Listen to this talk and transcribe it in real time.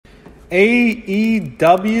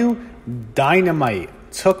AEW Dynamite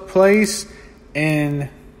took place in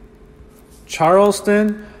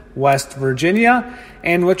Charleston, West Virginia.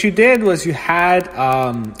 And what you did was you had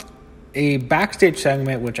a backstage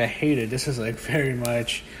segment, which I hated. This is like very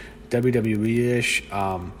much WWE-ish.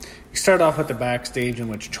 You start off with the backstage in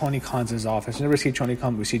which Tony Khan's in his office. You never see Tony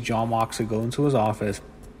Khan, we see John Moxley go into his office,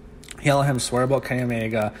 yell at him, swear about Kenny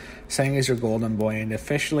Omega, saying he's your golden boy, and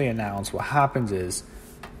officially announce what happens is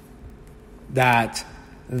that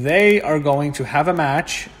they are going to have a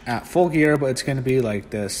match at Full Gear, but it's going to be like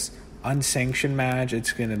this unsanctioned match.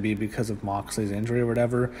 It's going to be because of Moxley's injury or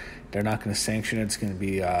whatever. They're not going to sanction it. It's going to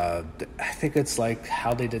be, I think it's like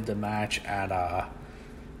how they did the match at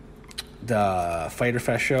the Fyter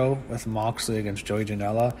Fest show with Moxley against Joey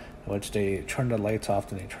Janela, in which they turned the lights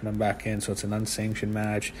off and they turned them back in, so it's an unsanctioned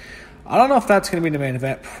match. I don't know if that's going to be the main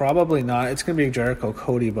event. Probably not. It's going to be Jericho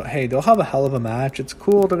Cody, but hey, they'll have a hell of a match. It's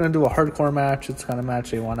cool. They're going to do a hardcore match. It's the kind of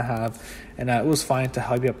match they want to have, and it was fine to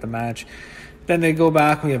hype up the match. Then they go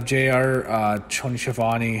back. We have JR, Tony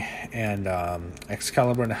Schiavone, and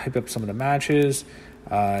Excalibur to hype up some of the matches.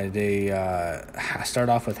 They start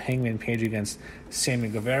off with Hangman Page against Sammy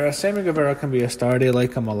Guevara. Sammy Guevara can be a star. They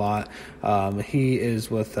like him a lot. He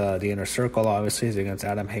is with the Inner Circle, obviously. He's against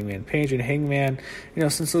Adam Hangman Page. And Hangman,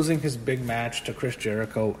 since losing his big match to Chris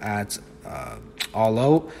Jericho at All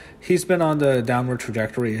Out, he's been on the downward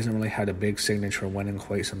trajectory. He hasn't really had a big signature win in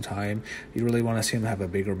quite some time. You really want to see him have a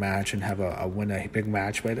bigger match and have a win a big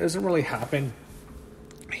match, but it doesn't really happen.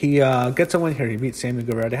 He gets a win here. He beats Sammy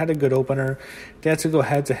Guevara. They had a good opener. They had to go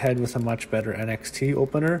head-to-head with a much better NXT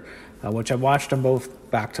opener, which I watched them both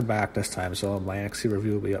back-to-back this time, so my NXT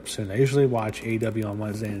review will be up soon. I usually watch AEW on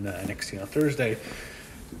Wednesday and NXT on Thursday,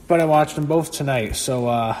 but I watched them both tonight. So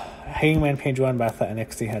Hangman Page won, but I thought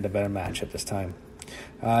NXT had a better match at this time.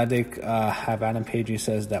 They have Adam Page, who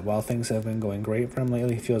says that while things have been going great for him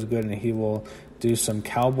lately, he feels good and he will do some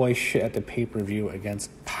cowboy shit at the pay-per-view against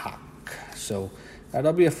Pac. So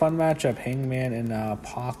that'll be a fun matchup, Hangman and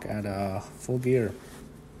Pac at Full Gear.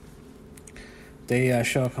 They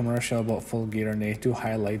show a commercial about Full Gear and they do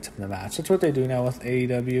highlights of the match. That's what they do now with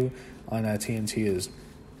AEW on TNT is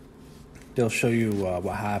they'll show you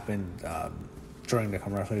what happened during the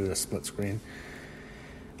commercial with a split screen.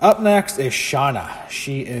 Up next is Shauna.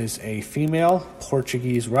 She is a female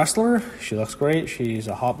Portuguese wrestler. She looks great. She's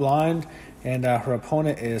a hot blonde. And her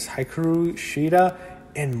opponent is Hikaru Shida.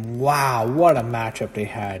 And wow, what a matchup they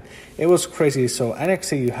had. It was crazy. So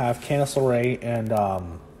NXT, you have Candice LeRae and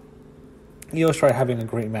Io Shirai having a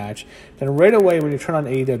great match. Then right away, when you turn on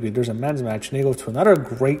AEW, there's a men's match, and they go to another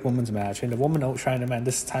great women's match. And the woman outshined the man.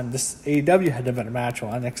 This time, this AEW had a better match,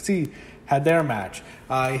 while NXT had their match.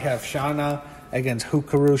 You have Shauna against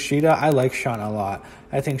Hikaru Shida. I like Shauna a lot.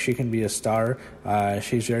 I think she can be a star.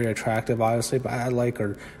 She's very attractive, obviously, but I like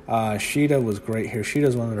her. Shida was great here.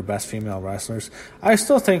 Shida's one of the best female wrestlers. I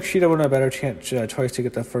still think Shida would have a better choice to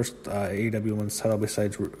get the first AEW women's title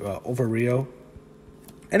besides over Rio.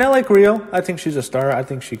 And I like Rio. I think she's a star. I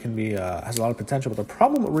think she can be has a lot of potential. But the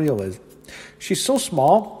problem with Rio is she's so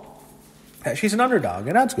small. She's an underdog,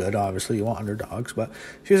 and that's good, obviously. You want underdogs, but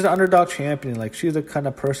she's an underdog champion. Like, she's the kind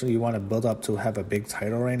of person you want to build up to have a big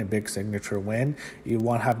title reign, a big signature win. You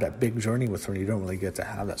want to have that big journey with her, and you don't really get to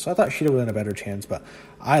have that. So I thought she'd have a better chance, but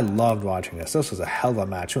I loved watching this. This was a hell of a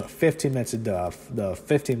match. It went 15 minutes into the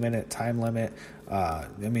 50-minute time limit. So I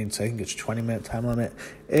think it's 20-minute time limit.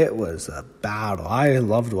 It was a battle. I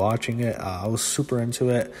loved watching it. I was super into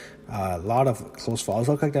it. A lot of close falls.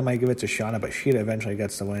 Look like they might give it to Shauna, but Shida eventually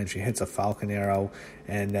gets the win. She hits a Falcon Arrow,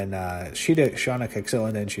 and then Shauna kicks it,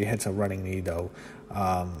 and then she hits a running knee, though,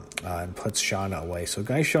 and puts Shauna away. So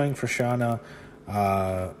guys showing for Shauna,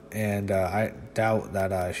 and I doubt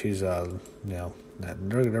that she's, that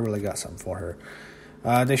they really got something for her.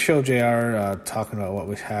 They show JR talking about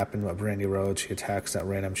what happened with Brandy Rhodes. She attacks that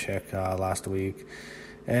random chick last week.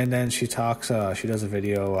 And then she talks, she does a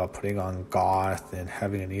video putting on goth and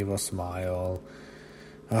having an evil smile.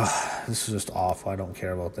 This is just awful. I don't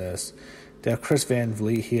care about this. They have Chris Van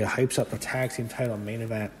Vliet. He hypes up the tag team title main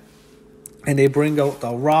event. And they bring out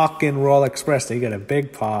the Rock and Roll Express. They get a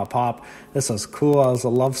big pop. This was cool. I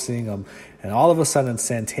love seeing them. And all of a sudden,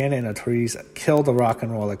 Santana and Ortiz kill the Rock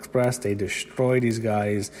and Roll Express. They destroy these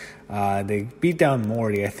guys. They beat down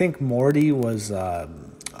Morty. I think Morty was...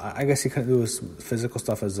 I guess he couldn't do his physical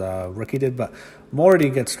stuff as Ricky did, but Morty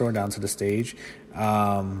gets thrown down to the stage.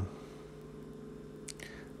 And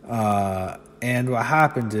what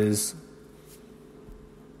happened is...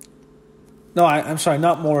 No, I'm sorry,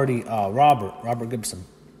 not Morty. Robert Gibson.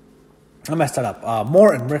 I messed that up.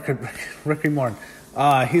 Morton, Ricky Morton.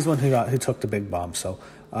 He's one who took the big bomb. So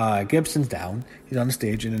Gibson's down. He's on the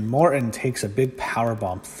stage, and then Morton takes a big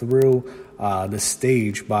powerbomb through the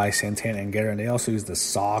stage by Santana and Garrett. And they also used the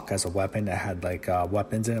sock as a weapon that had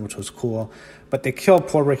weapons in it, which was cool. But they killed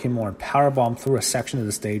poor Ricky Morton, powerbomb through a section of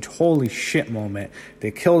the stage. Holy shit moment. They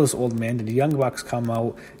kill this old man. The Young Bucks come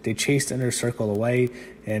out. They chase the Inner Circle away.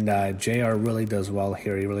 And JR really does well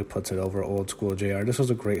here. He really puts it over old school JR. This was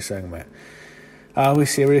a great segment. We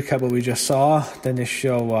see a recap what we just saw. Then they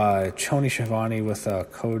show Tony Schiavone with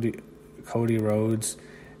Cody Rhodes.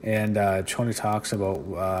 And Tony talks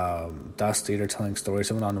about Dusty. They're telling stories.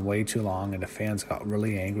 It went on way too long, and the fans got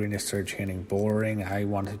really angry, and they started chanting boring. I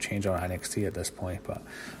wanted to change on NXT at this point, but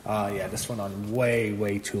this went on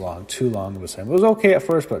way too long. Too long of a segment. It was okay at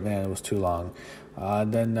first, but man, it was too long.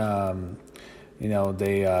 Then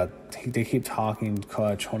they keep talking.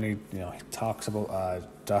 Tony, he talks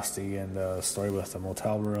about Dusty and the story with the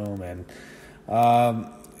motel room, and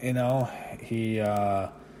he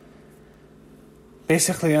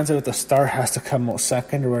basically ends it with the star has to come out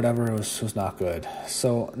second or whatever. It was not good.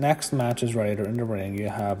 So next match is right in the ring. You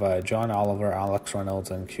have John Oliver, Alex Reynolds,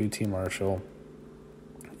 and QT Marshall,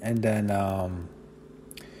 and then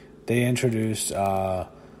they introduce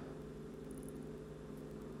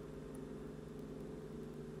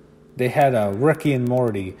they had Ricky and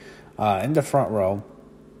Morty in the front row.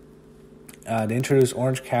 They introduced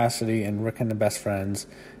Orange Cassidy and Rick and the Best Friends,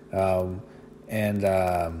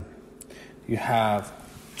 you have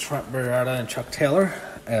Trent Beretta and Chuck Taylor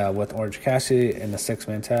with Orange Cassidy in the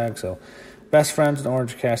 6-man tag. So Best Friends and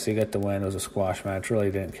Orange Cassidy get the win. It was a squash match.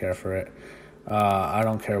 Really didn't care for it. I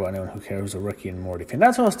don't care about anyone who cares. It was a Ricky and Morty fan.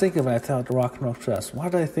 That's what I was thinking when I thought the Rock and Roll Express. Why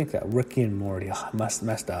did I think that? Ricky and Morty. Oh, I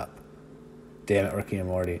messed up. Damn it, Ricky and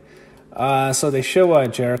Morty. So they show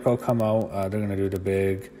Jericho come out. They're going to do the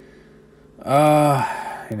big,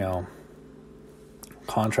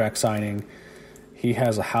 contract signing. He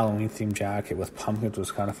has a Halloween-themed jacket with pumpkins, which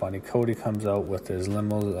was kind of funny. Cody comes out with his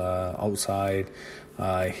limo outside.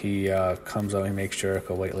 He comes out, he makes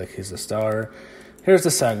Jericho wait like he's a star. Here's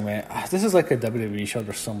the segment. This is like a WWE show.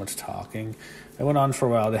 There's so much talking. It went on for a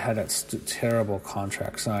while. They had that terrible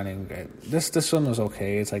contract signing. This one was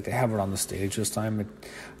okay. It's like they have it on the stage this time.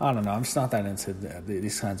 I don't know. I'm just not that into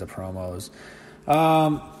these kinds of promos.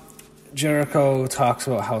 Jericho talks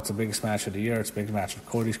about how it's the biggest match of the year. It's a big match of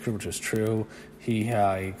Cody's crew, which is true. He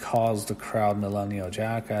calls the crowd millennial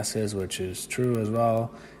jackasses, which is true as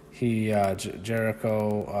well.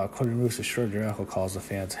 Jericho, Cody removes his shirt. Jericho calls the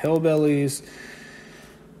fans hillbillies.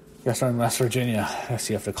 Guess I'm in West Virginia. I guess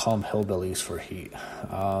you have to call them hillbillies for heat.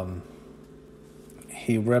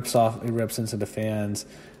 He rips into the fans,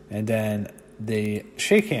 and then they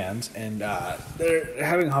shake hands, and they're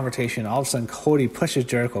having a conversation. All of a sudden, Cody pushes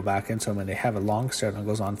Jericho back into him, and they have a long stare that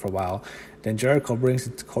goes on for a while. Then Jericho brings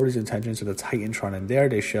Cody's attention to the Titantron, and there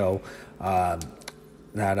they show that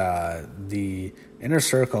the Inner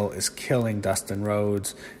Circle is killing Dustin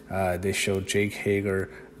Rhodes. They show Jake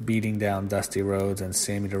Hager beating down Dusty Rhodes, and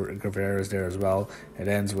Sammy Guevara is there as well. It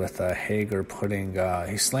ends with Hager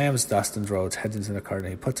he slams Dustin Rhodes, heads into the cart, and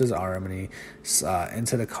he puts his arm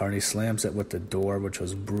into the cart, and he slams it with the door, which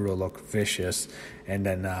was brutal, looked vicious. And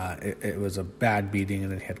then it was a bad beating,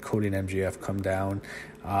 and then he had Cody and MJF come down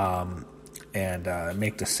and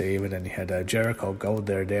make the save, and then he had Jericho go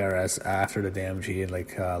there as after the damage. He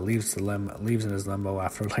leaves in his limbo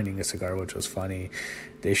after lighting a cigar, which was funny.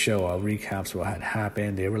 They show recaps of what had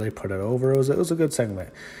happened. They really put it over. It was a good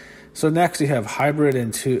segment. So next you have Hybrid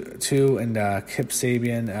and two and Kip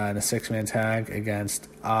Sabian in a 6-man tag against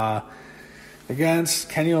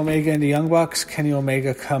Kenny Omega and the Young Bucks. Kenny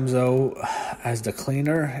Omega comes out as the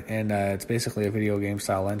cleaner, and it's basically a video game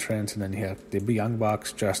style entrance. And then you have the Young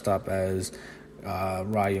Bucks dressed up as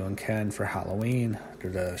Ryu and Ken for Halloween.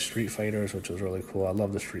 They're the Street Fighters, which was really cool. I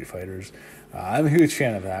love the Street Fighters. I'm a huge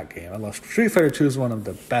fan of that game. I love Street Fighter 2 is one of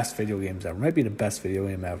the best video games ever. Might be the best video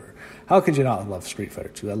game ever. How could you not love Street Fighter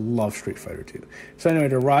 2? I love Street Fighter 2. So anyway,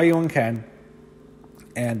 they're Ryu and Ken,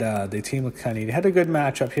 and they team with Kenny. They had a good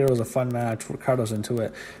match up here. It was a fun match. Ricardo's into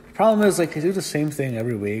it. The problem is, they do the same thing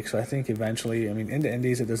every week, so I think eventually, in the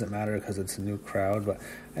indies it doesn't matter because it's a new crowd, but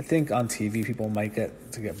I think on TV people might get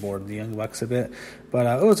bored of the Young Bucks a bit. But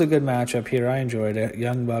it was a good match up here. I enjoyed it.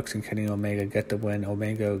 Young Bucks and Kenny Omega get the win.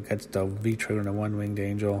 Omega gets the V-trigger and a one-winged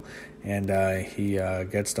angel, and he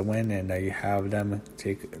gets the win, and you have them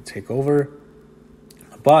take over.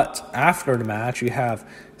 But after the match, you have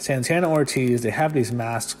Santana Ortiz. They have these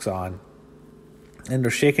masks on, and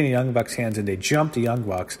they're shaking the Young Bucks' hands, and they jump the Young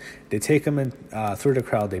Bucks. They take them in through the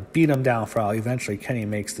crowd. They beat them down for all. Eventually, Kenny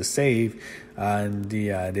makes the save, and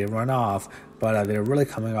they run off. but they're really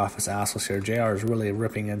coming off his assholes here. JR is really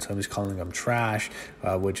ripping into him. He's calling him trash,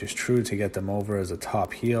 which is true, to get them over as a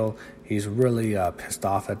top heel. He's really pissed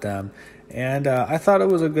off at them. And I thought it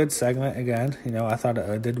was a good segment again. I thought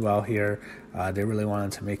it did well here. They really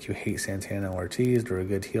wanted to make you hate Santana and Ortiz. They're a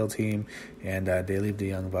good heel team, and they leave the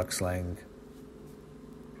Young Bucks laying.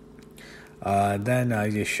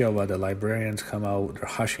 Then you show the librarians come out. They're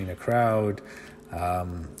hushing the crowd.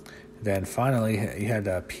 Then finally, you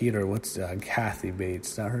had Peter, Kathy Bates,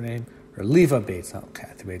 is that her name? Or Leva Bates, not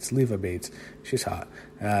Kathy Bates, Leva Bates. She's hot.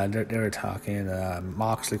 They were talking.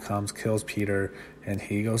 Moxley comes, kills Peter, and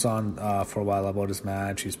he goes on for a while about his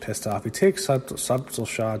match. He's pissed off. He takes subtle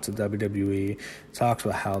shots at WWE, talks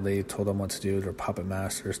about how they told him what to do, their puppet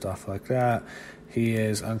master, stuff like that. He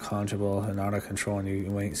is unconscionable and out of control, and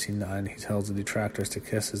you ain't seen none. He tells the detractors to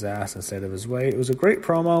kiss his ass instead of his weight. It was a great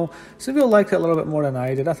promo. Some people liked it a little bit more than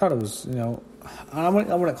I did. I thought it was, I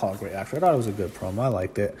wouldn't call it great, actually. I thought it was a good promo. I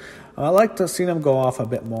liked it. I liked to see him go off a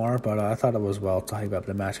bit more, but I thought it was well to hype up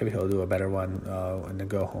the match. Maybe he'll do a better one in the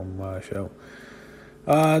go-home show.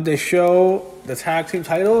 They show the tag team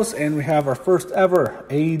titles, and we have our first ever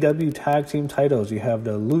AEW tag team titles. You have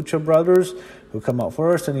the Lucha Brothers, who come out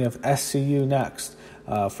first, and you have SCU next.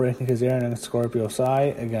 Frankie Kazarian and Scorpio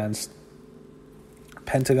Sky against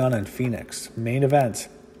Pentagon and Phoenix. Main event.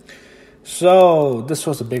 So, this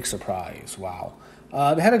was a big surprise. Wow.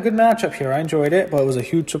 They had a good matchup here. I enjoyed it, but it was a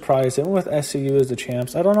huge surprise. They went with SCU as the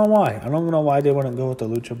champs. I don't know why. I don't know why they wouldn't go with the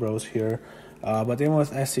Lucha Bros here. But they went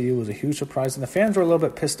with SCU. It was a huge surprise. And the fans were a little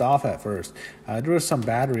bit pissed off at first. There was some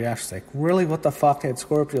bad reactions. Like, really? What the fuck? They had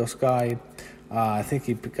Scorpio Sky. I think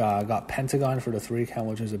he got Pentagon for the 3 count,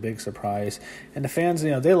 which was a big surprise. And the fans,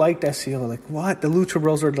 they liked SCU. They're like, what? The Lucha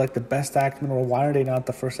Bros are like the best act in the world. Why are they not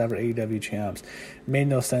the first ever AEW champs? It made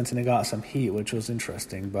no sense, and they got some heat, which was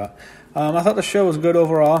interesting. But I thought the show was good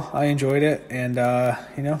overall. I enjoyed it. And,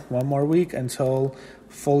 one more week until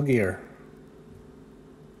Full Gear.